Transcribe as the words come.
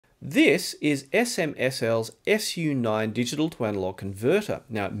This is SMSL's SU9 digital to analog converter.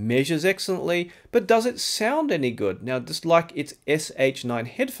 Now it measures excellently, but does it sound any good? Now just like its SH9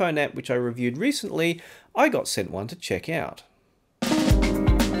 headphone amp which I reviewed recently, I got sent one to check out.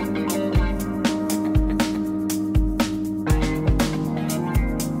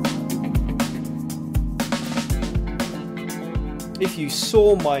 If you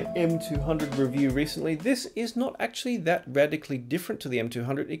saw my M200 review recently, this is not actually that radically different to the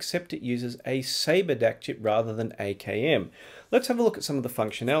M200, except it uses a Sabre DAC chip rather than AKM. Let's have a look at some of the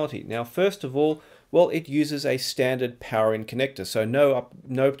functionality. Now, first of all, well, it uses a standard power in connector, so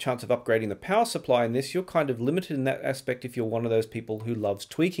no chance of upgrading the power supply in this. You're kind of limited in that aspect if you're one of those people who loves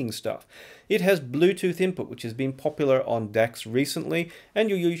tweaking stuff. It has Bluetooth input, which has been popular on DACs recently, and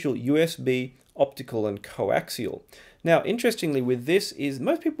your usual USB, optical, and coaxial. Now, interestingly with this is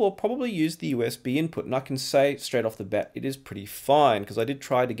most people will probably use the USB input, and I can say straight off the bat it is pretty fine because I did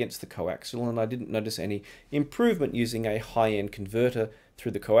try it against the coaxial and I didn't notice any improvement using a high-end converter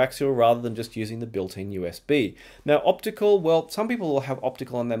through the coaxial rather than just using the built-in USB. Now optical, well, some people will have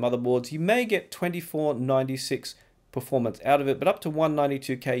optical on their motherboards. You may get 2496 performance out of it, but up to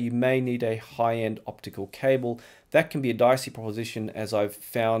 192K you may need a high-end optical cable. That can be a dicey proposition, as I've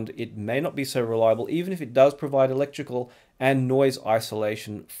found it may not be so reliable even if it does provide electrical and noise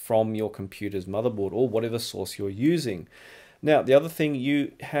isolation from your computer's motherboard or whatever source you're using. Now the other thing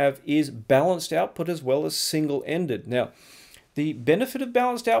you have is balanced output as well as single-ended. Now the benefit of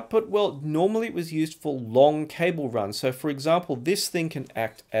balanced output, well, normally it was used for long cable runs. So for example, this thing can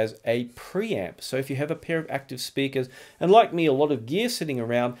act as a preamp. So if you have a pair of active speakers, and like me, a lot of gear sitting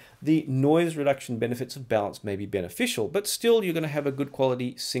around, the noise reduction benefits of balance may be beneficial, but still you're going to have a good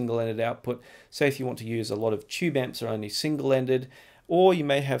quality single-ended output. Say if you want to use a lot of tube amps that are only single-ended, or you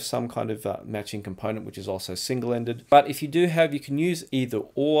may have some kind of matching component which is also single-ended. But if you do have, you can use either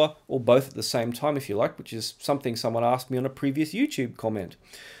or both at the same time if you like, which is something someone asked me on a previous YouTube comment.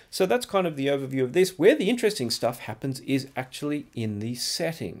 So that's kind of the overview of this. Where the interesting stuff happens is actually in the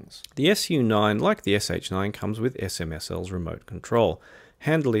settings. The SU9, like the SH9, comes with SMSL's remote control.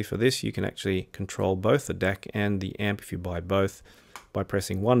 Handily for this, you can actually control both the DAC and the amp if you buy both, by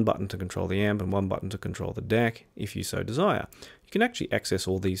pressing one button to control the amp and one button to control the DAC if you so desire. You can actually access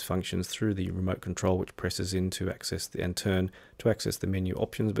all these functions through the remote control, which presses in to access and turn to access the menu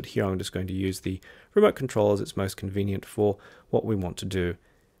options, but here I'm just going to use the remote control as it's most convenient for what we want to do.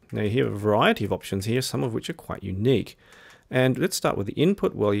 Now you have a variety of options here, some of which are quite unique. And let's start with the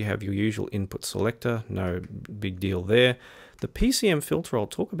input. Well, you have your usual input selector, no big deal there. The PCM filter I'll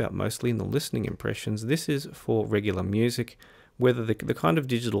talk about mostly in the listening impressions. This is for regular music, whether the kind of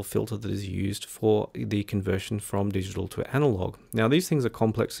digital filter that is used for the conversion from digital to analog. Now these things are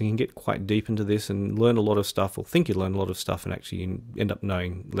complex and you can get quite deep into this and learn a lot of stuff, or think you learn a lot of stuff, and actually you end up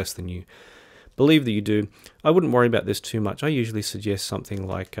knowing less than you believe that you do. I wouldn't worry about this too much. I usually suggest something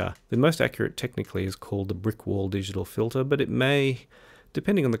like, the most accurate technically is called the brick wall digital filter, but it may,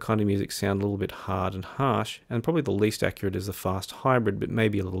 depending on the kind of music, sound a little bit hard and harsh, and probably the least accurate is the fast hybrid, but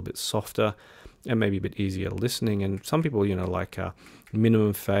maybe a little bit softer and maybe a bit easier listening. And some people, you know, like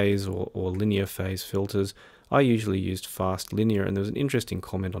minimum phase or linear phase filters. I usually used fast linear, and there was an interesting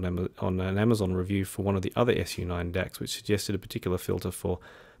comment on an Amazon review for one of the other SU9 DACs which suggested a particular filter for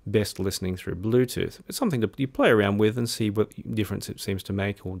best listening through Bluetooth. It's something that you play around with and see what difference it seems to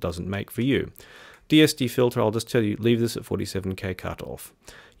make or doesn't make for you. DSD filter, I'll just tell you, leave this at 47K cutoff.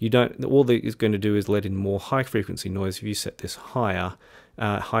 You don't, all that is going to do is let in more high frequency noise. If you set this higher,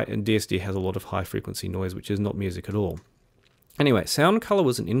 and DSD has a lot of high frequency noise, which is not music at all. Anyway, sound color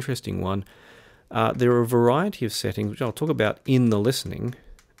was an interesting one. There are a variety of settings, which I'll talk about in the listening,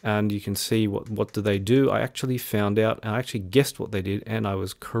 and you can see what do they do. I actually found out, I actually guessed what they did, and I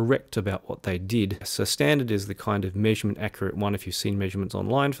was correct about what they did. So standard is the kind of measurement accurate one. If you've seen measurements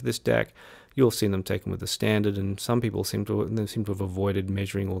online for this DAC, you'll have seen them taken with the standard, and some people seem to have avoided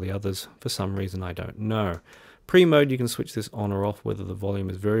measuring all the others for some reason I don't know. Pre-mode, you can switch this on or off, whether the volume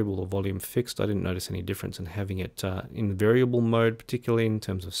is variable or volume fixed. I didn't notice any difference in having it in variable mode, particularly in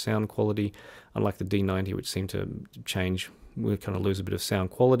terms of sound quality, unlike the D90, which seemed to change. We kind of lose a bit of sound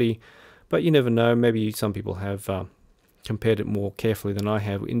quality, but you never know. Maybe some people have compared it more carefully than I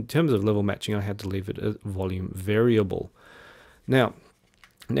have. In terms of level matching, I had to leave it as volume variable. Now,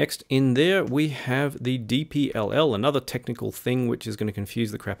 next in there we have the DPLL, another technical thing which is going to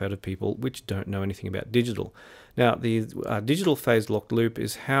confuse the crap out of people which don't know anything about digital. Now the digital phase locked loop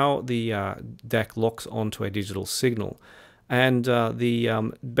is how the DAC locks onto a digital signal, and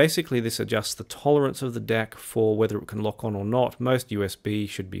basically this adjusts the tolerance of the DAC for whether it can lock on or not. Most USB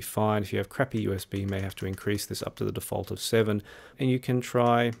should be fine. If you have crappy USB, you may have to increase this up to the default of 7, and you can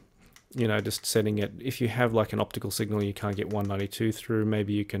try you know, just setting it, if you have like an optical signal you can't get 192 through,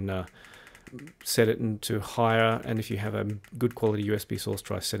 maybe you can set it into higher, and if you have a good quality USB source,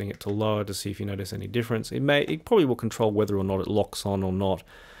 try setting it to lower to see if you notice any difference. It probably will control whether or not it locks on or not,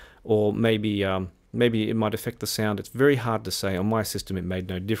 or maybe it might affect the sound. It's very hard to say. On my system it made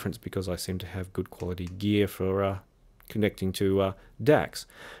no difference because I seem to have good quality gear for connecting to DACs.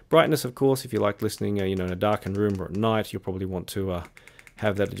 Brightness, of course, if you like listening you know, in a darkened room or at night, you'll probably want to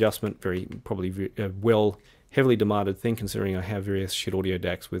have that adjustment. Probably heavily demanded thing, considering I have various shit audio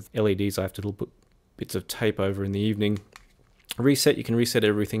DACs with LEDs I have to put bits of tape over in the evening. Reset, you can reset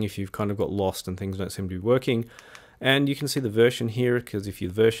everything if you've kind of got lost and things don't seem to be working. And you can see the version here, because if the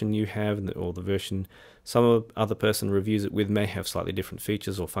version you have, or the version some other person reviews it with, may have slightly different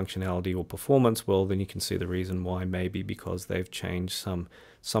features or functionality or performance, well, then you can see the reason why, maybe because they've changed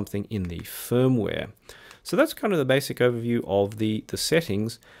something in the firmware. So that's kind of the basic overview of the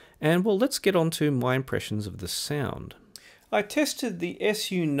settings. And well, let's get on to my impressions of the sound. I tested the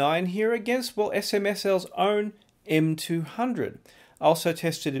SU9 here against, well, SMSL's own M200. I also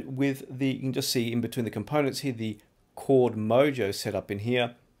tested it with you can just see in between the components here, the Chord Mojo setup in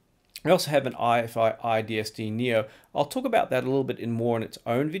here. I also have an IFI IDSD Neo. I'll talk about that a little bit more in its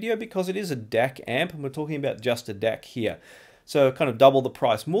own video because it is a DAC amp and we're talking about just a DAC here. So kind of double the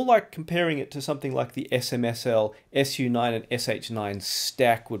price, more like comparing it to something like the SMSL SU9 and SH9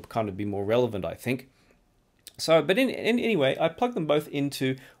 stack would kind of be more relevant, I think. So, but anyway, I plugged them both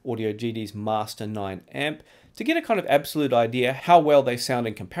into Audio GD's Master 9 amp to get a kind of absolute idea how well they sound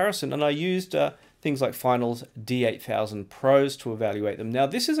in comparison, and I used things like Final's D8000 Pros to evaluate them. Now,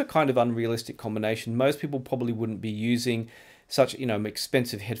 this is a kind of unrealistic combination. Most people probably wouldn't be using such, you know,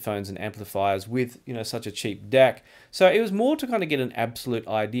 expensive headphones and amplifiers with, you know, such a cheap DAC. So it was more to kind of get an absolute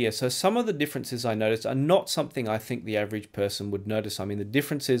idea. So some of the differences I noticed are not something I think the average person would notice. I mean, the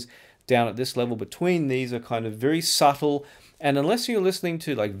differences down at this level between these are kind of very subtle, and unless you're listening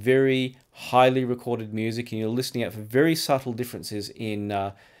to like very highly recorded music and you're listening out for very subtle differences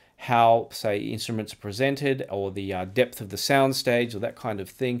in how, say, instruments are presented or the depth of the sound stage or that kind of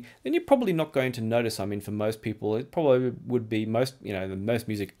thing, then you're probably not going to notice. I mean, for most people, it probably would be the most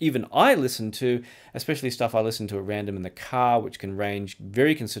music even I listen to, especially stuff I listen to at random in the car, which can range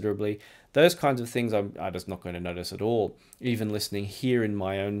very considerably. Those kinds of things I'm just not going to notice at all, even listening here in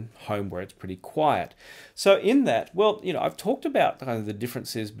my own home where it's pretty quiet. So in that, well, you know, I've talked about kind of the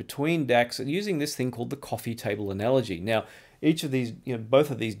differences between DACs and using this thing called the coffee table analogy. Now, each of these, you know,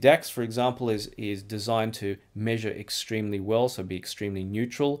 both of these DACs, for example, is designed to measure extremely well, so be extremely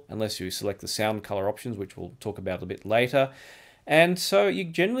neutral, unless you select the sound color options, which we'll talk about a bit later. And so you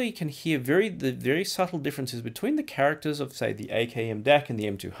generally can hear the very subtle differences between the characters of, say, the AKM DAC in the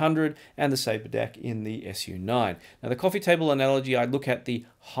M200 and the Sabre DAC in the SU9. Now, the coffee table analogy, I look at the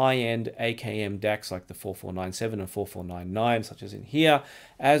high-end AKM DACs like the 4497 and 4499, such as in here,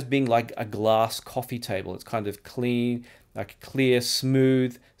 as being like a glass coffee table. It's kind of clean, like a clear,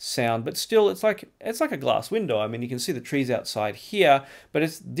 smooth sound, but still it's like a glass window. I mean, you can see the trees outside here, but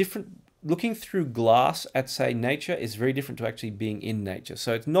it's different. Looking through glass at, say, nature is very different to actually being in nature.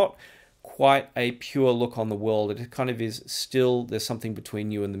 So it's not quite a pure look on the world. It kind of is still, there's something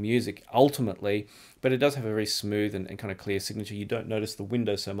between you and the music ultimately, but it does have a very smooth and kind of clear signature. You don't notice the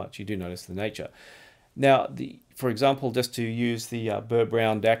window so much, you do notice the nature. Now, for example, just to use the Burr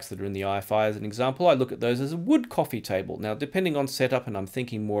Brown DACs that are in the IFI as an example, I look at those as a wood coffee table. Now, depending on setup, and I'm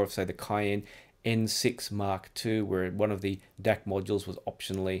thinking more of, say, the Cayenne N6 Mark II, where one of the DAC modules was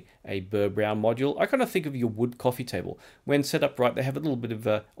optionally a Burr Brown module, I kind of think of your wood coffee table. When set up right, they have a little bit of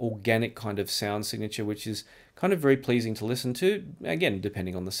a organic kind of sound signature, which is kind of very pleasing to listen to, again,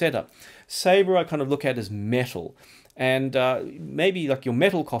 depending on the setup. Sabre I kind of look at as metal. And maybe like your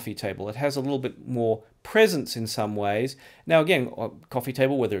metal coffee table, it has a little bit more presence in some ways. Now again, a coffee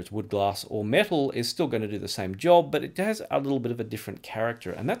table, whether it's wood, glass or metal, is still going to do the same job, but it has a little bit of a different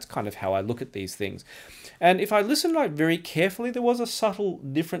character, and that's kind of how I look at these things. And if I listen like very carefully, there was a subtle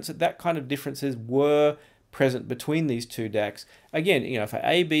difference, that kind of differences were present between these two DACs. Again, you know, if I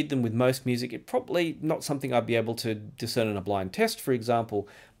A-B'd them with most music, it's probably not something I'd be able to discern in a blind test, for example,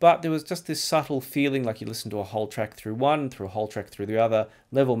 but there was just this subtle feeling like you listen to a whole track through one, through a whole track through the other,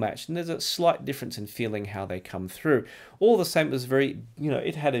 level matched, and there's a slight difference in feeling how they come through. All the same, it was very, you know,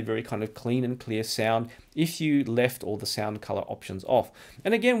 it had a very kind of clean and clear sound if you left all the sound color options off.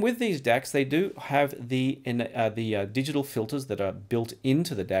 And again, with these DACs, they do have the digital filters that are built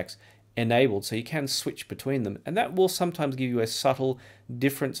into the DACs enabled, so you can switch between them, and that will sometimes give you a subtle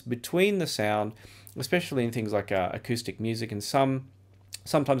difference between the sound, especially in things like acoustic music. And some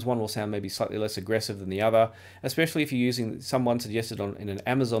Sometimes one will sound maybe slightly less aggressive than the other, especially if you're using, someone suggested in an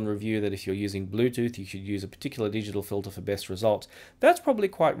Amazon review that if you're using Bluetooth, you should use a particular digital filter for best results. That's probably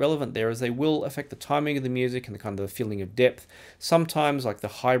quite relevant there, as they will affect the timing of the music and the kind of the feeling of depth. Sometimes, like the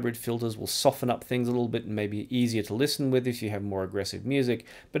hybrid filters, will soften up things a little bit and maybe easier to listen with if you have more aggressive music,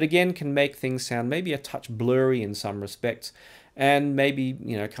 but again, can make things sound maybe a touch blurry in some respects, and maybe,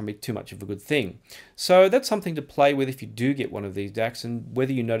 can be too much of a good thing. So that's something to play with if you do get one of these DACs, and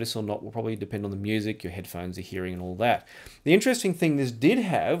whether you notice or not will probably depend on the music, your headphones, the hearing, and all that. The interesting thing this did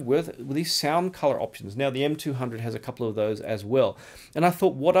have were these sound color options. Now the M200 has a couple of those as well, and I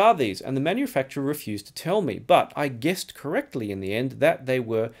thought, what are these? And the manufacturer refused to tell me, but I guessed correctly in the end that they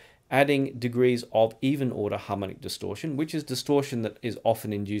were adding degrees of even order harmonic distortion, which is distortion that is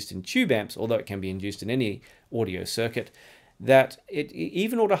often induced in tube amps, although it can be induced in any audio circuit. That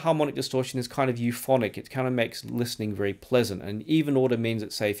even order harmonic distortion is kind of euphonic. It kind of makes listening very pleasant. And even order means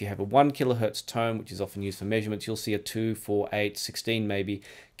that, say, if you have a 1 kilohertz tone, which is often used for measurements, you'll see a 2, 4, 8, 16 maybe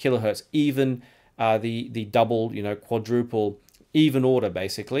kilohertz. Even the double, quadruple even order,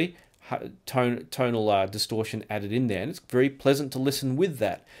 basically, tonal distortion added in there, and it's very pleasant to listen with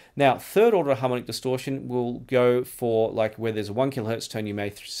that. Now, third order harmonic distortion will go for, like, where there's a 1 kilohertz tone, you may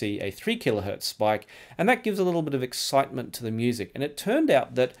see a 3 kilohertz spike, and that gives a little bit of excitement to the music. And it turned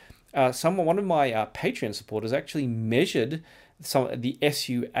out that one of my Patreon supporters actually measured the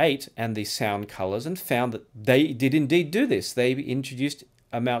SU8 and the sound colors and found that they did indeed do this. They introduced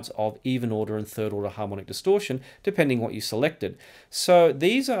amounts of even order and third order harmonic distortion depending what you selected. So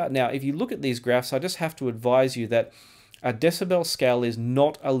these are, now if you look at these graphs, I just have to advise you that a decibel scale is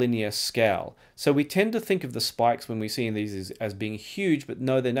not a linear scale. So we tend to think of the spikes when we see these as being huge, but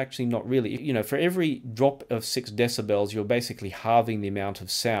no, they're actually not really. For every drop of 6 decibels, you're basically halving the amount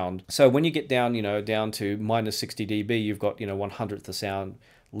of sound. So when you get down, down to minus 60 dB, you've got, 1/100th the sound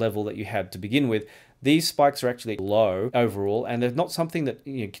level that you had to begin with. These spikes are actually low overall, and they're not something that,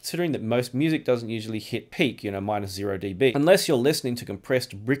 considering that most music doesn't usually hit peak, minus 0 dB, unless you're listening to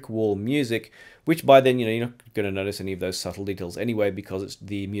compressed brick wall music, which by then, you're not going to notice any of those subtle details anyway, because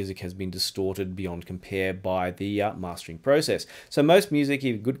the music has been distorted beyond compare by the mastering process. So most music,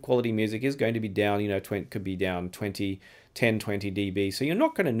 even good quality music, is going to be down, could be down 10, 20 dB. So you're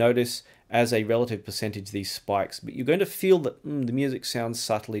not going to notice as a relative percentage these spikes, but you're going to feel that the music sounds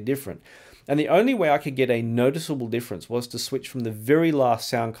subtly different. And the only way I could get a noticeable difference was to switch from the very last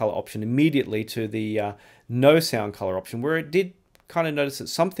sound color option immediately to the no sound color option, where it did kind of notice that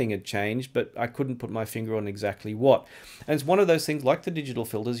something had changed, but I couldn't put my finger on exactly what. And it's one of those things, like the digital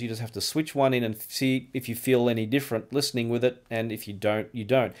filters, you just have to switch one in and see if you feel any different listening with it, and if you don't, you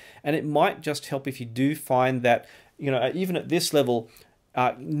don't. And it might just help if you do find that, even at this level,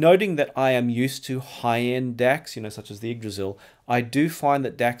 noting that I am used to high-end DACs, such as the Yggdrasil, I do find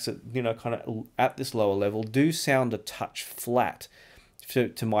that DACs at, kind of at this lower level do sound a touch flat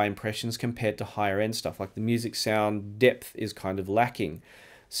to my impressions compared to higher-end stuff. Like the music sound depth is kind of lacking.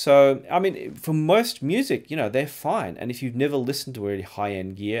 So, I mean, for most music, they're fine. And if you've never listened to really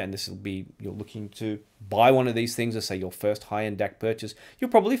high-end gear, and this will be, you're looking to buy one of these things as, say, your first high-end DAC purchase, you'll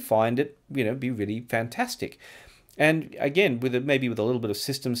probably find it, be really fantastic. And again, maybe with a little bit of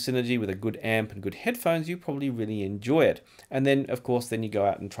system synergy, with a good amp and good headphones, you probably really enjoy it. And then, of course, then you go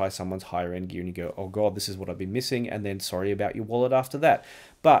out and try someone's higher end gear and you go, oh God, this is what I've been missing. And then sorry about your wallet after that.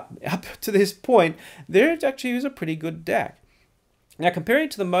 But up to this point, there actually is a pretty good DAC. Now, comparing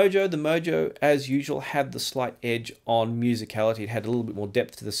it to the Mojo, as usual, had the slight edge on musicality. It had a little bit more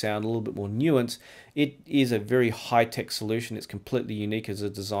depth to the sound, a little bit more nuance. It is a very high-tech solution. It's completely unique as a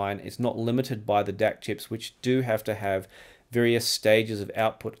design. It's not limited by the DAC chips, which do have to have various stages of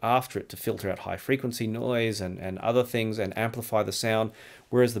output after it to filter out high-frequency noise and other things and amplify the sound,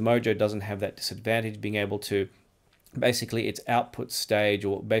 whereas the Mojo doesn't have that disadvantage, being able to basically its output stage,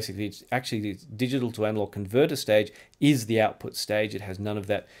 or basically it's actually its digital to analog converter stage is the output stage. It has none of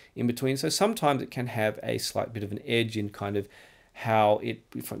that in between. So sometimes it can have a slight bit of an edge in kind of how it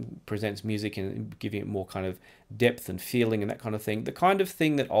presents music and giving it more kind of depth and feeling and that kind of thing. The kind of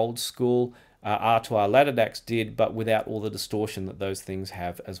thing that old school R2R ladder DACs did, but without all the distortion that those things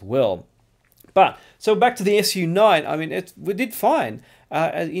have as well. But, so back to the SU9, I mean, we did fine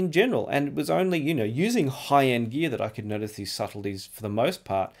in general, and it was only, using high-end gear that I could notice these subtleties for the most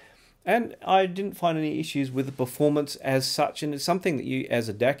part, and I didn't find any issues with the performance as such, and it's something that you, as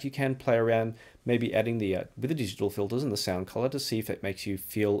a DAC, you can play around, maybe adding with the digital filters and the sound color to see if it makes you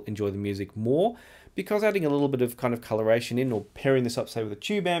enjoy the music more, because adding a little bit of kind of coloration in, or pairing this up, say, with a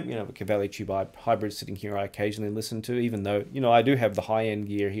tube amp, a Cavalli tube hybrid sitting here I occasionally listen to, even though, I do have the high-end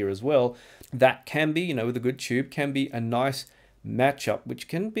gear here as well, that can be, with a good tube, can be a nice matchup, which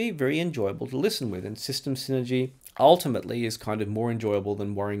can be very enjoyable to listen with. And system synergy ultimately is kind of more enjoyable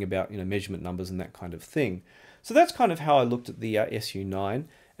than worrying about, measurement numbers and that kind of thing. So that's kind of how I looked at the SU9.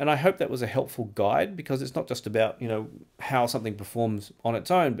 And I hope that was a helpful guide, because it's not just about, how something performs on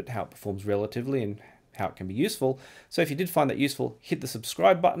its own, but how it performs relatively and how it can be useful. So if you did find that useful, hit the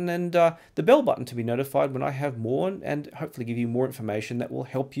subscribe button and the bell button to be notified when I have more, and hopefully give you more information that will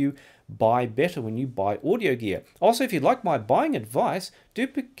help you buy better when you buy audio gear. Also, if you'd like my buying advice, do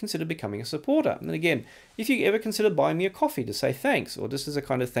consider becoming a supporter. And then again, if you ever consider buying me a coffee to say thanks, or just as a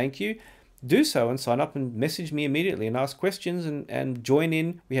kind of thank you, do so and sign up and message me immediately and ask questions and join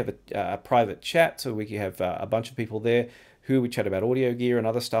in. We have a private chat, so we have a bunch of people there who we chat about audio gear and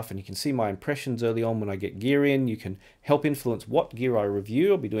other stuff, and you can see my impressions early on when I get gear in. You can help influence what gear I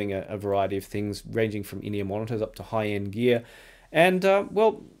review. I'll be doing a variety of things ranging from in-ear monitors up to high-end gear, and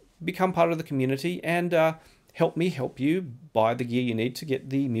well, become part of the community and help me help you buy the gear you need to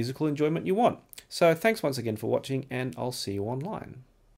get the musical enjoyment you want. So thanks once again for watching, and I'll see you online.